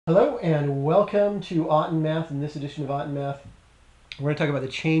Hello and welcome to Auten Math. In this edition of Auten Math, we're going to talk about the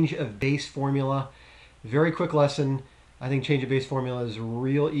change of base formula. Very quick lesson. I think change of base formula is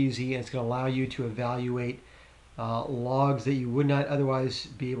real easy, and it's going to allow you to evaluate logs that you would not otherwise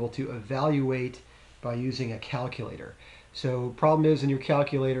be able to evaluate by using a calculator. So problem is, in your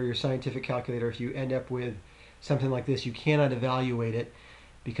calculator, your scientific calculator, if you end up with something like this, you cannot evaluate it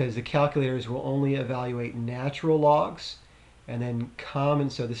because the calculators will only evaluate natural logs and then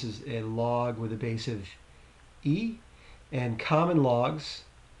common. So this is a log with a base of e, and common logs,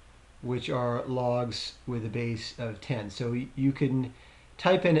 which are logs with a base of 10. So you can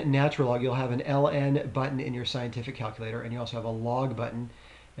type in natural log. You'll have an ln button in your scientific calculator, and you also have a log button,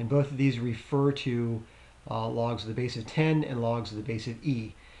 and both of these refer to logs with a base of 10 and logs with a base of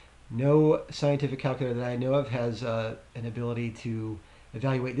e. No scientific calculator that I know of has an ability to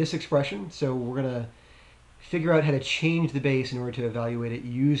evaluate this expression, so we're going to figure out how to change the base in order to evaluate it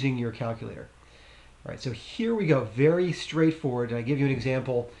using your calculator. All right, so here we go. Very straightforward. And I give you an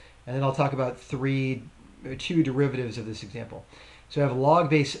example, and then I'll talk about two derivatives of this example. So I have log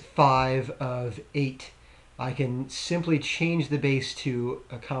base 5 of 8. I can simply change the base to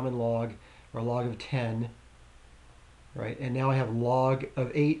a common log, or log of 10, right? And now I have log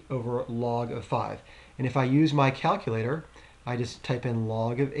of 8 over log of 5. And if I use my calculator, I just type in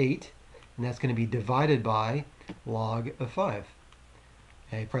log of 8, and that's going to be divided by log of 5.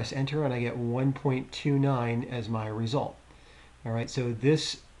 I press enter and I get 1.29 as my result. All right, so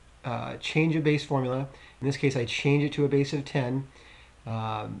this change of base formula, in this case I change it to a base of 10.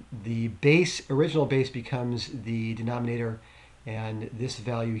 The original base becomes the denominator, and this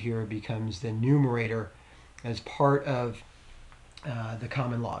value here becomes the numerator as part of the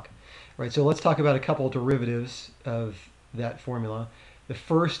common log. All right, so let's talk about a couple of derivatives of that formula. The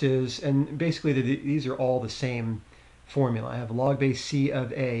first is, and basically these are all the same formula. I have log base c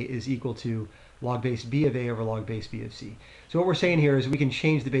of a is equal to log base b of a over log base b of c. So what we're saying here is we can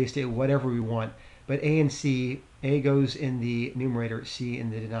change the base to whatever we want, but a and c, a goes in the numerator, c in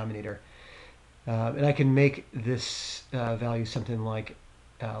the denominator. And I can make this value something like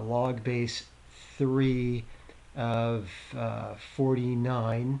log base 3 of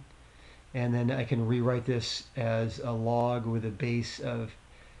 49, and then I can rewrite this as a log with a base of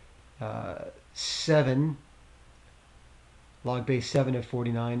 7, log base 7 of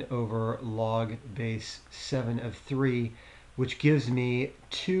 49 over log base 7 of 3, which gives me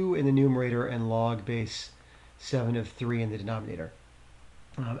 2 in the numerator and log base 7 of 3 in the denominator.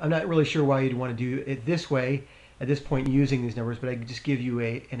 I'm not really sure why you'd want to do it this way at this point using these numbers, but I can just give you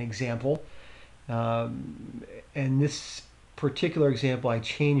an example. And this particular example, I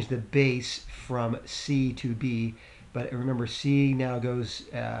changed the base from C to B, but remember C now goes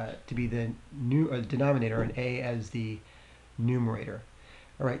to be the denominator and A as the numerator.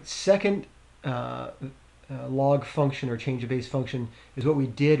 All right, second log function or change of base function is what we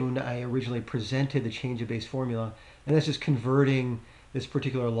did when I originally presented the change of base formula, and that's just converting this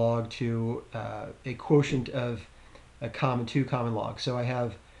particular log to a quotient of two common logs. So I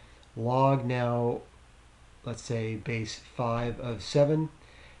have log now, let's say base 5 of 7,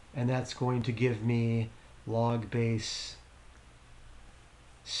 and that's going to give me log base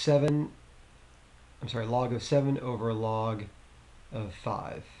 7, log of 7 over log of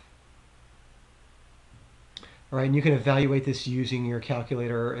 5. All right, and you can evaluate this using your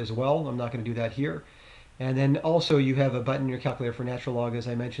calculator as well. I'm not going to do that here. And then also you have a button in your calculator for natural log, as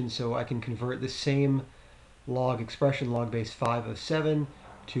I mentioned, so I can convert the same log expression, log base 5 of 7,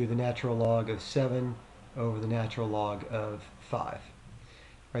 to the natural log of 7 over the natural log of 5. All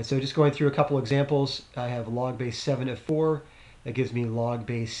right, so just going through a couple examples, I have log base 7 of 4. That gives me log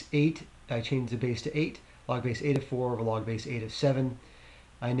base 8. I change the base to 8. Log base 8 of 4 over log base 8 of 7.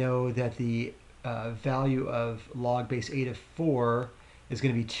 I know that the value of log base 8 of 4 is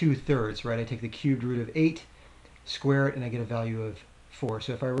going to be 2/3, right? I take the cubed root of 8, square it, and I get a value of 4.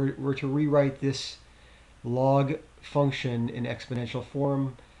 So if I were to rewrite this log function in exponential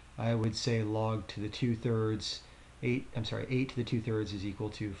form, I would say log to the 2/3, 8 to the 2/3 is equal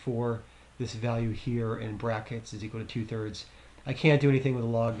to 4. This value here in brackets is equal to 2/3. I can't do anything with a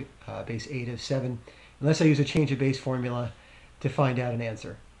log base 8 of 7 unless I use a change of base formula to find out an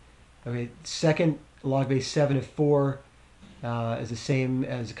answer. Okay, second, log base 7 of 4 is the same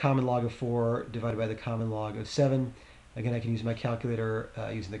as a common log of 4 divided by the common log of 7. Again, I can use my calculator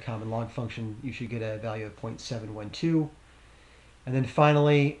using the common log function. You should get a value of 0.712. And then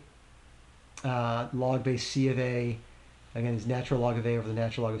finally, log base c of a, again, is natural log of a over the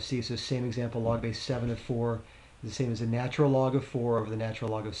natural log of c. So same example, log base 7 of 4 is the same as the natural log of 4 over the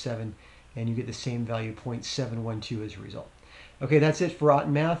natural log of 7, and you get the same value, 0.712, as a result. Okay, that's it for Ought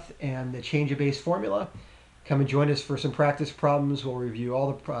Math and the change of base formula. Come and join us for some practice problems. We'll review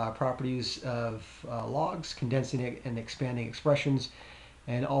all the properties of logs, condensing and expanding expressions,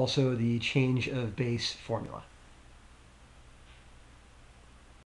 and also the change of base formula.